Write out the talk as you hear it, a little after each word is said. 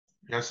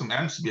You have some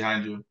amps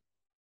behind you.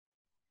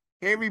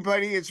 Hey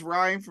everybody, it's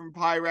Ryan from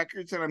Pi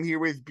Records, and I'm here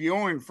with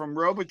Bjorn from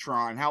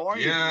Robotron. How are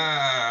you, Bjorn?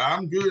 Yeah,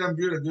 I'm good. I'm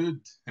good.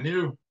 And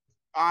you?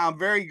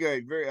 Very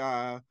good. Very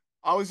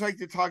always like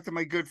to talk to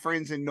my good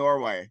friends in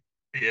Norway.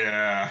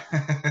 Yeah.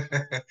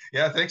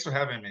 Yeah, thanks for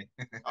having me.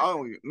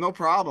 Oh, no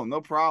problem, no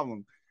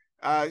problem.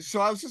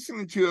 So I was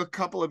listening to a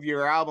couple of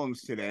your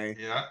albums today,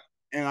 Yeah.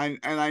 and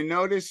I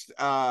noticed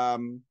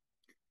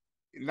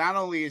not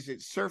only is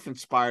it surf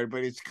inspired,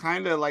 but it's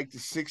kind of like the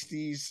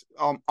 '60s,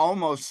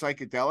 almost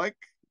psychedelic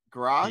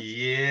garage.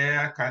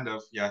 Yeah, kind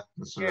of. Yeah,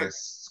 Yeah,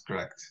 that's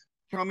correct.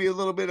 tell me a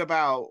little bit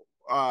about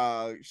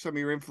some of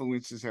your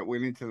influences that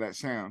went into that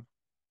sound.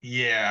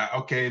 Yeah,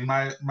 okay.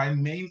 My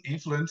main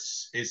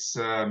influence is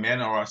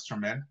Man or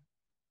Astroman.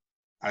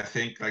 I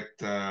think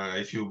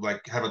if you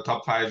like have a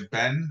top five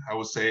band, I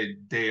would say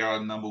they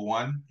are number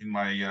one in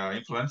my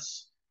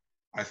influence.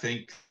 I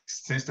think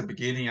since the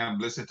beginning, I'm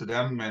listening to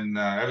them, and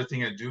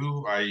everything I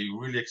do, I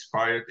really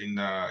inspired in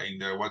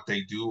what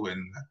they do,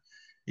 and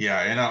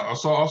yeah, and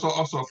also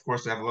of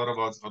course, I have a lot of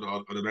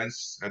other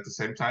bands at the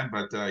same time.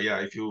 But yeah,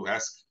 if you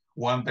ask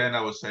one band,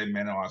 I would say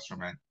Men of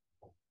Man.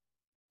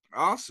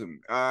 Awesome.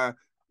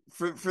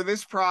 For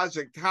this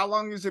project, how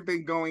long has it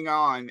been going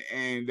on,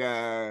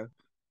 and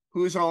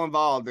who's all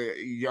involved?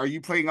 Are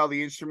you playing all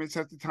the instruments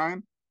at the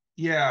time?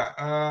 Yeah,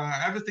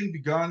 everything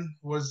begun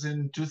was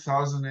in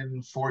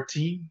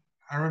 2014.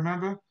 I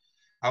remember.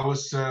 I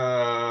was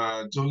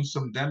doing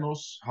some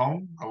demos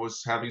home. I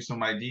was having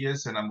some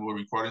ideas, and I'm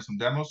recording some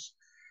demos.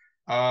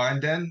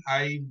 And then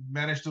I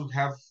managed to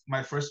have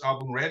my first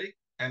album ready.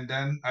 And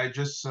then I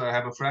just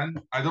have a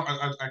friend.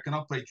 I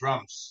cannot play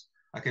drums.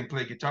 I can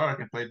play guitar, I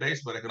can play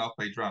bass, but I cannot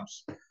play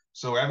drums.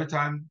 So every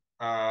time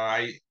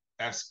I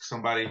ask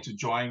somebody to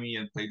join me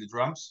and play the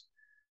drums.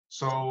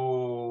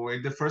 So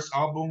in the first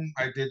album,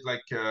 I did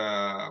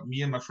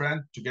me and my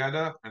friend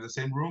together in the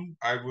same room.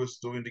 I was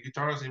doing the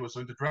guitars, he was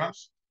doing the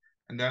drums,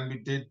 and then we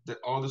did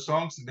all the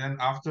songs. And then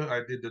after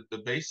I did the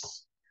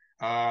bass.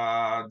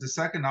 The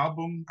second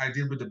album I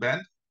did with the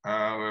band.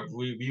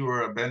 We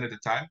were a band at the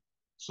time,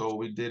 so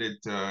we did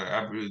it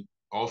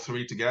all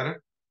three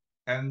together.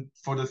 And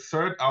for the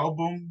third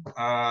album,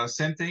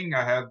 same thing.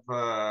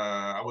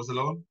 I was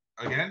alone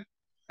again,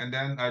 and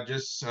then I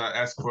just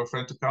asked for a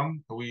friend to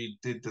come. We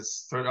did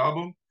this third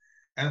album,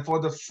 and for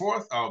the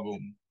fourth album,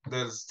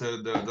 there's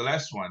the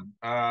last one.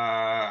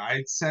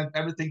 I sent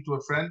everything to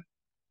a friend.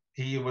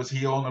 He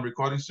owned a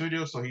recording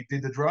studio, so he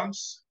did the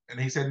drums and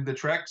he sent the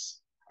tracks.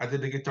 I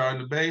did the guitar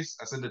and the bass.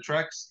 I sent the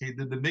tracks. He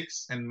did the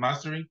mix and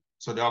mastering,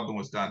 so the album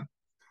was done.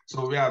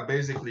 So yeah,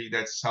 basically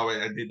that's how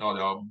I did all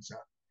the albums.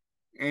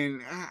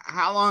 And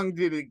how long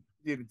did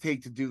it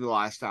take to do the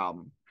last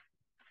album?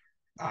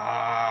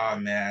 Ah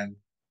man,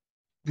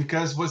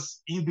 because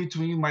was in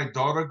between my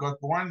daughter got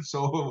born,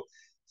 so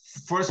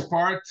first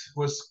part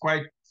was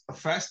quite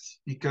fast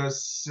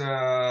because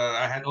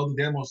I had all the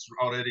demos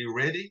already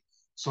ready.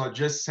 So I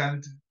just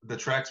sent the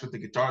tracks with the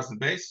guitars and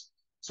bass,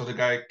 so the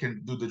guy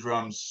can do the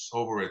drums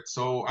over it.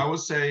 So I would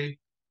say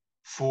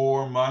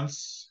 4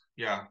 months,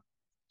 yeah,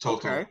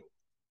 Okay. total.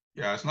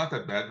 Yeah, it's not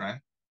that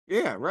bad,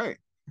 Yeah, right.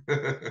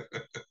 right?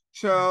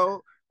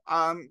 So,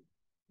 um,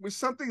 with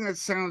something that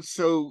sounds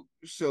so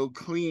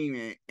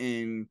clean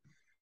and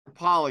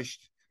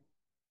polished,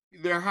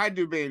 there had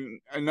to have been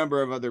a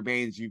number of other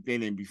bands you've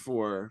been in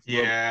before.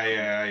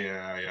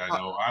 Yeah. Uh,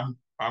 No,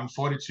 I'm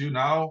 42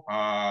 now.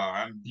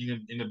 I'm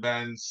been in the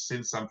band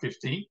since I'm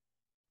 15.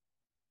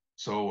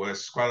 So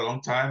it's quite a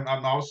long time.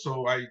 I'm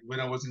also I when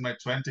I was in my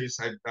 20s,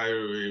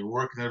 I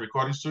worked in a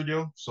recording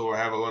studio, so I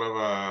have a lot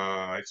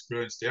of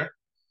experience there.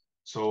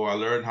 So I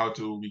learned how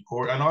to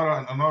record. I'm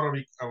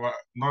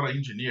not an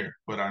engineer,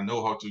 but I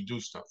know how to do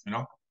stuff.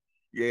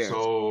 yeah,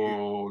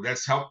 So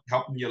that's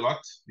helped me a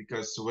lot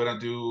because when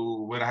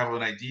I have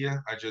an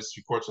idea, I just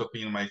record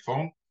something in my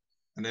phone,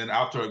 and then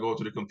after I go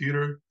to the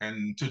computer.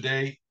 And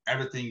today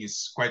everything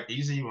is quite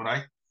easy when I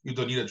you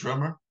don't need a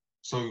drummer.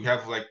 So you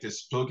have like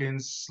these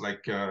plugins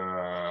like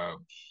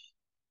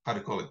how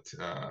to call it?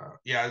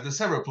 Yeah, there's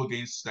several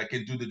plugins that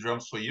can do the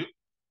drums for you.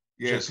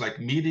 yeah. Just like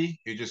MIDI,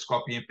 you just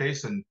copy and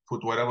paste and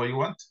put whatever you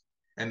want.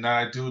 And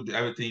I do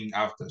everything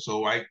after. So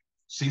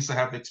since I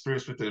have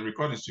experience with the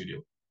recording studio,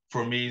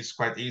 for me it's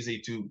quite easy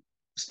to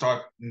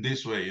start in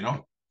this way.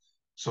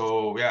 So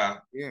yeah,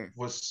 Yeah.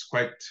 was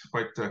quite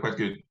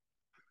good.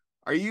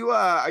 Are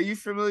you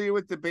familiar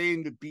with the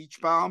band The Beach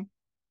Bomb?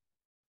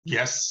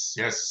 Yes,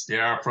 they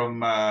are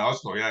from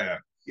Oslo. Yeah.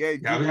 Yeah,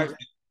 Yeah,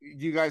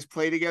 do you guys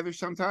play together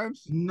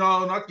sometimes?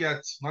 no, not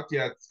yet.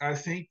 I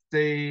think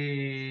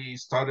they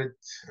started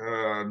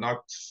not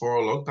for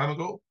a long time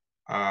ago.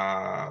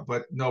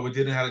 But no, we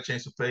didn't have a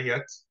chance to play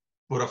yet.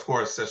 But of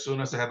course, as soon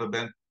as I have a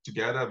band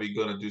together, we're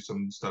gonna do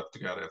some stuff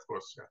together. Of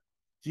course,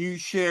 Do you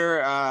share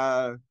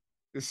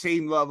the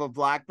same love of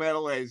black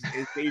metal as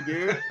they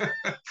do?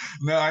 yeah.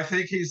 No, I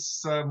think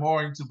he's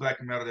more into black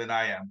metal than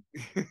I am.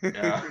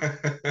 Yeah.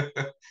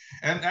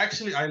 And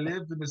actually, I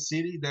live in a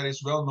city that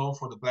is well known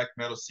for the black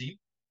metal scene.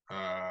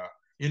 Uh,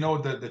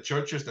 the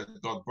churches that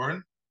got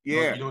burned.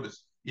 Yeah, You know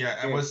this. Yeah,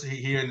 I Yeah. was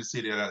here in the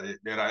city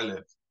that I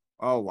live.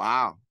 Oh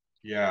wow.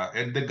 Yeah,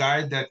 and the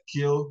guy that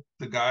killed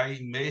the guy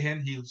in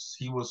Mayhem,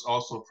 he was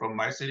also from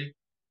my city.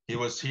 He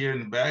was here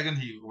in Bergen.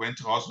 He went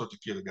to also to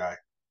kill the guy.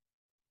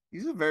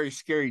 He's a very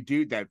scary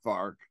dude, that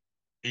Varg.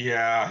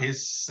 Yeah,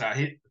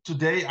 he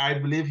today I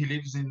believe he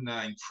lives in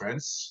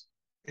France,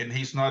 and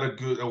he's not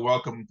a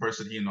welcome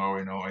person here in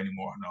Norway no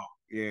anymore. No.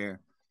 Yeah.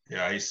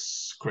 Yeah,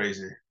 he's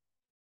crazy.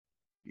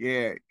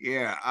 Yeah.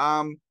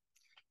 Yeah.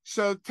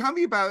 So tell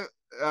me about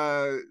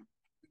uh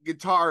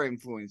guitar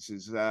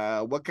influences.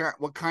 What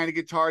kind of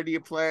guitar do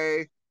you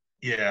play?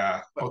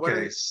 Yeah. What are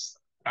Okay.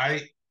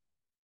 I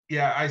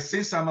I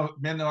since I'm a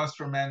Man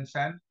Man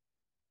fan,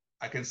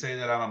 I can say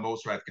that I'm a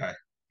most right guy.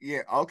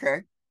 yeah,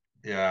 okay.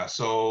 Yeah.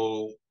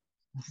 So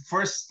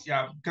first,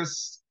 yeah,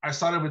 because I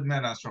started with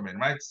Men Man,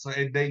 right? So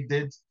they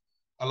did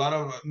a lot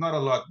of not a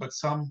lot, but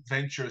some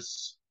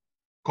ventures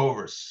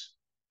covers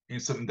in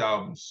some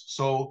albums.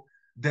 So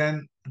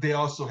then they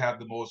also have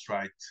the most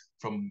right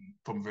from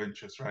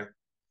ventures, right?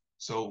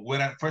 So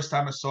when I first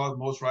time I saw the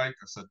most right,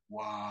 I said,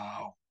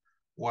 "Wow,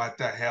 what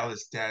the hell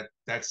is that?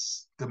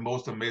 That's the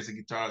most amazing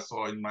guitar I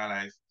saw in my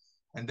life."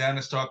 And then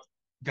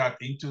got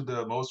into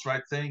the most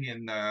right thing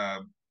and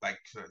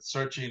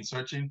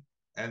searching,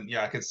 and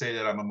yeah, I can say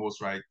that I'm a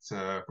most right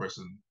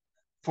person.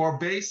 For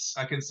bass,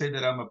 I can say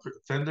that I'm a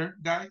Fender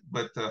guy,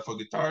 but for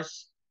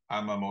guitars,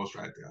 I'm a most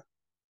right guy.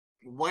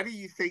 What do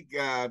you think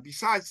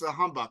besides the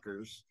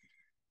humbuckers?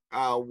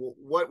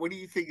 What do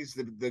you think is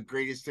the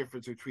greatest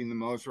difference between the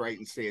Mosrite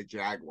and say a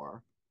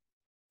Jaguar?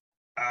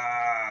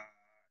 Uh,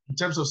 in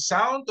terms of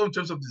sound or in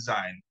terms of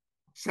design?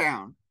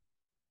 Sound.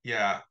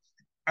 Yeah,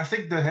 I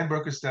think the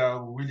hamburgers they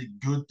are really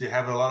good. They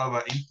have a lot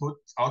of input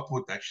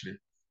output actually,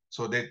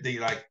 so they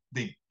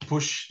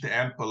push the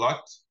amp a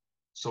lot.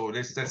 So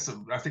I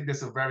think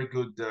that's a very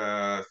good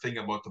thing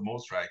about the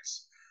most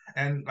rights.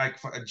 And like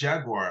for a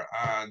Jaguar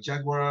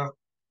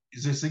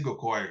is a single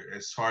coil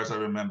as far as I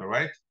remember,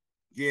 right?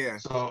 Yeah.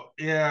 So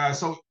yeah,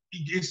 so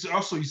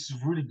it's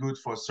really good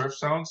for surf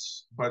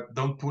sounds, but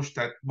don't push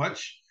that much.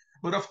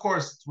 But of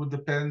course, it would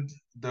depend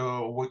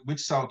which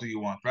sound do you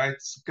want, right?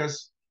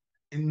 Because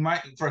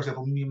for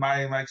example,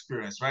 my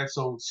experience, right?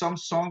 So some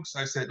songs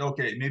I said,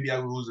 okay, maybe I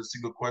will use a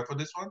single coil for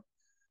this one,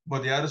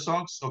 but the other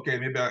songs, okay,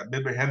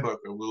 maybe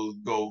Hamburger will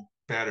go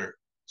better.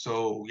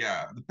 So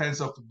yeah,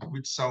 depends of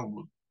which sound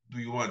do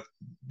you want.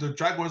 The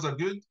Jaguars are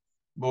good,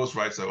 most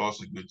rights are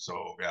also good.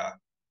 So yeah,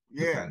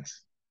 Yeah.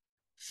 depends.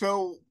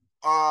 So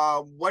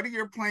what are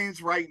your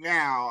plans right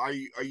now? Are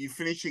you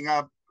finishing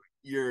up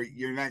your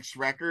next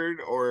record,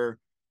 or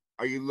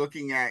are you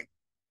looking at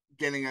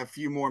getting a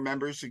few more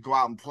members to go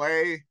out and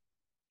play?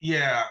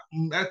 Yeah,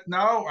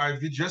 now I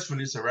just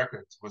released a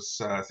record. It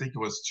was I think it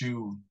was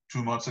two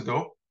months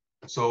ago.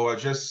 So I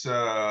just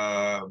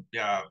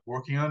yeah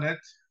working on it,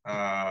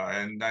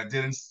 and I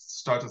didn't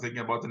start to thinking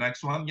about the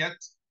next one yet.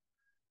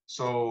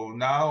 So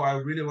now I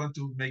really want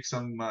to make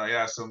some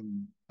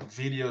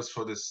videos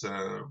for this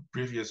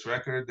previous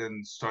record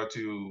and start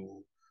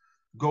to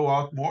go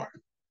out more.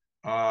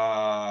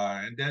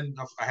 And then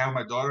I have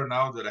my daughter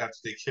now that I have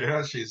to take care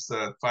of. She's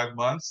 5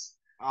 months,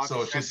 Oh,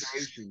 so she's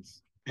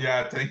congratulations.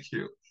 yeah, thank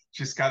you.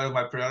 She's kind of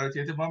my priority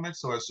at the moment.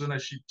 So as soon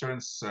as she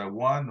turns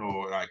one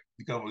or like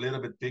become a little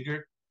bit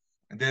bigger,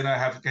 and then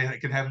I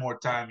can have more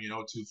time,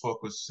 to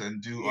focus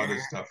and do other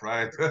Yeah. stuff,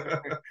 right? So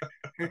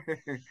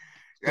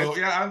That's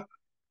yeah,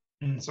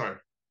 sorry.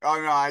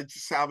 oh no,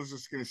 I was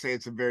just gonna say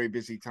it's a very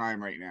busy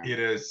time right now. It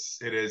is,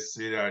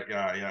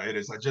 yeah, it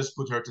is. I just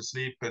put her to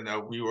sleep, and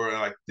we were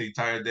like the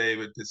entire day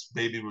with this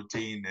baby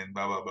routine and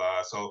blah blah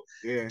blah. So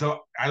Yeah.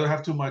 I don't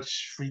have too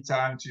much free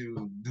time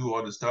to do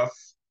all the stuff.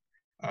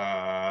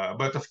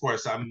 But of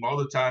course, I'm all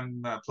the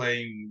time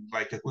playing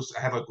like acoustic.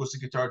 I have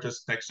acoustic guitar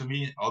just next to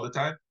me all the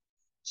time.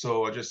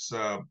 So I just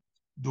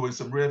doing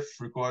some riff,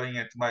 recording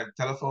at my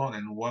telephone,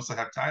 and once I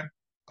have time,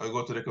 I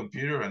go to the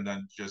computer and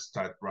then just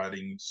start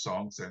writing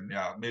songs. And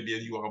yeah, maybe a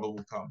new album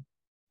will come.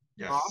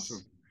 Yes,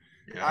 Awesome.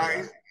 yeah,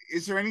 yeah.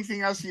 Is there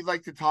anything else you'd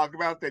like to talk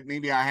about that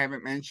maybe I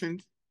haven't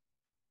mentioned?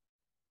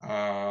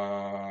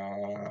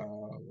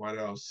 What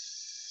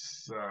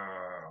else?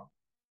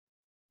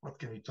 What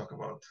can we talk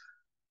about?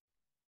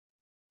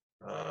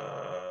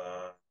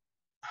 Uh,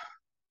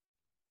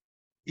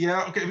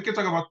 yeah, okay, we can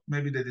talk about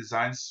maybe the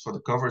designs for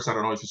the covers. I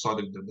don't know if you saw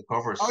the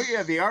Oh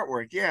yeah, covers. the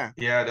artwork. Yeah.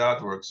 Yeah, the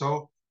artwork.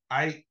 So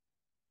I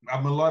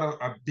I'm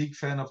a big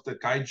fan of the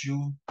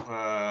kaiju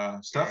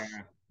stuff.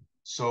 Yeah.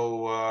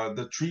 So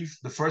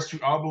the first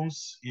three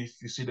albums,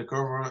 if you see the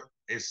cover,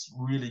 is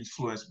really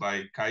influenced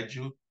by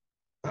kaiju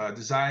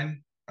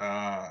design.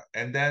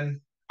 And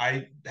then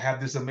I have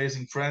this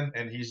amazing friend,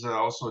 and he's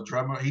also a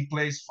drummer. He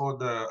plays for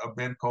a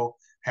band called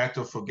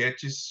Hato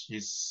Forgetis.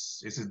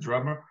 He's a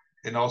drummer,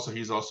 and also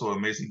he's also an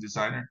amazing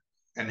designer.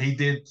 And he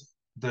did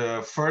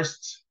the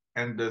first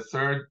and the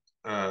third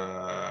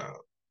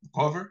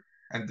cover,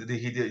 and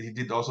he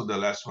did also the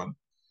last one.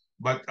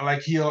 But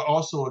like he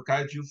also a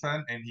kaiju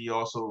fan, and he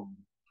also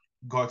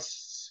got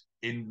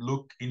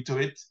look into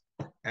it,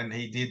 and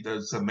he did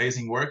this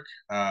amazing work.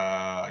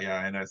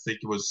 Yeah, and I think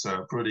it was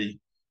pretty.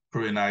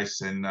 pretty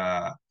nice. And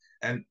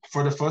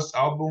for the first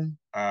album,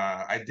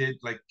 I did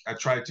like I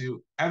tried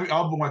to every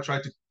album I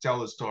tried to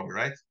tell a story,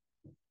 right?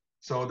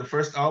 So the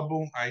first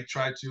album I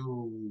tried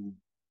to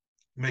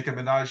make a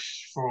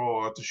menage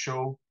for to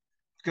show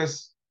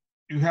because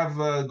you have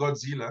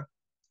Godzilla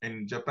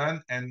in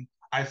Japan, and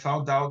I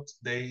found out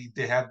they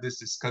have this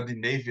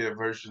Scandinavia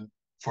version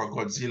for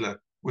Godzilla,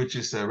 which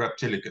is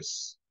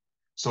Reptilicus.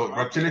 So Okay.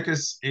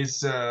 Reptilicus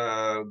is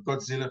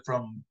Godzilla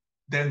from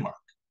Denmark.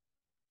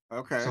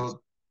 Okay.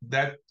 So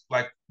that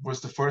like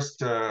was the first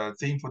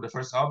theme for the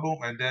first album,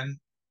 and then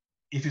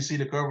if you see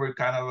the cover, it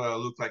kind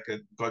of look like a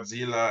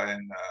Godzilla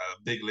and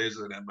big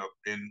lizard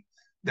and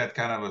that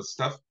kind of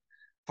stuff.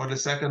 For the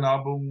second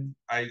album,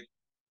 I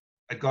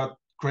got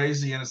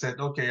crazy and I said,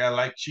 okay, I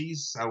like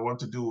cheese. I want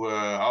to do an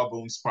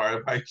album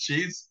inspired by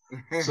cheese.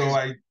 So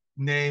I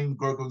named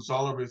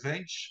Gorgonzola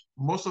Revenge.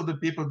 Most of the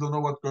people don't know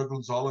what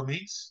Gorgonzola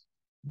means,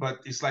 but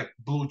it's like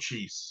blue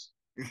cheese.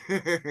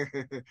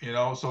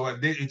 So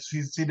if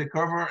you see the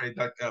cover, it's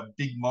like a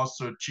big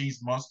monster, cheese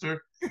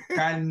monster,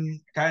 kind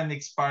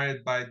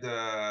inspired by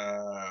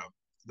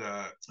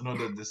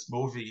this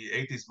movie,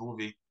 80s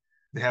movie.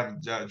 They have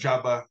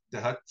Jabba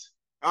the Hutt.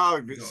 Oh,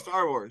 You know,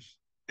 Star Wars.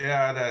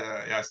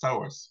 yeah, Star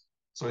Wars.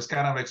 So it's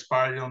kind of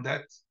expired on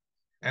that.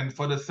 And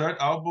for the third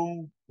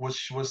album,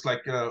 which was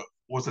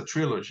a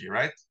trilogy,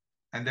 right?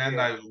 And then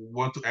Yeah. I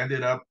want to end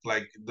it up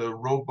like the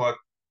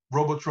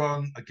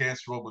Robotron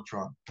against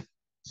Robotron.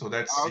 So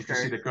that's if you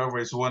see Okay. the cover,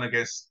 it's one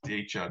against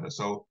each other.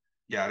 So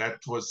yeah, that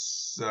was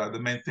the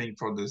main thing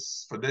for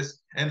this.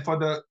 And for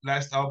the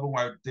last album,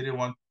 I didn't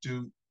want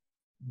to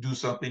do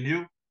something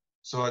new,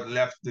 so I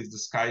left the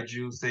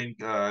Skyju thing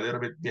a little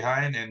bit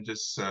behind and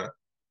just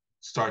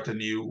start a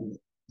new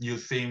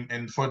theme.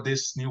 And for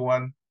this new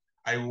one,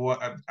 I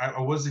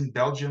was in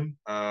Belgium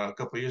a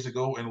couple of years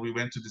ago, and we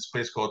went to this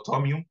place called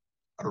Tomium.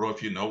 I don't know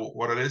if you know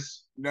what it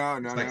is. No,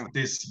 It's no, like no.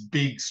 this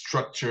big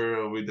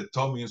structure with the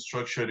Tomium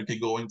structure. You can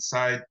go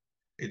inside.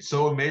 It's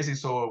so amazing.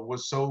 So I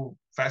was so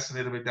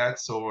fascinated with that.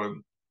 So I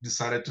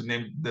decided to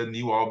name the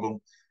new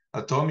album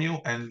Atomium,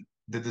 and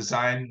the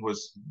design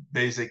was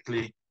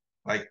basically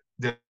like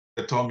the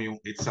Atomium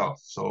itself.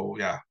 So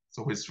yeah,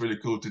 so it's really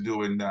cool to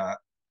do, and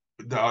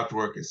the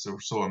artwork is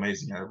so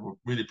amazing. I'm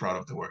really proud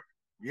of the work.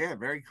 Yeah,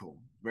 very cool.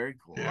 Very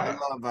cool. Yeah,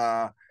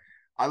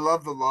 I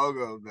love the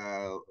logo,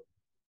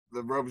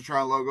 the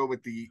Robotron logo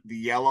with the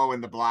yellow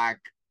and the black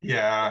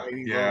yeah,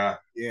 lightning bolt. yeah,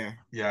 Yeah.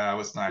 yeah. It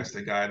was nice.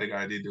 The guy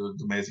did do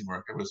amazing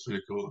work. It was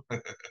really cool.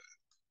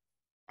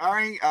 All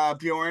right,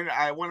 Bjorn,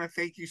 I want to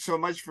thank you so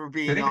much for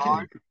being Thank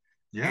on you.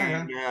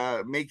 Yeah, yeah.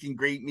 and making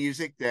great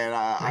music that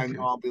I Thank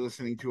know you. I'll be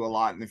listening to a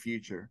lot in the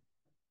future.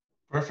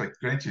 Perfect.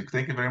 Thank you.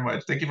 Thank you very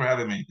much. Thank you for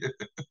having me.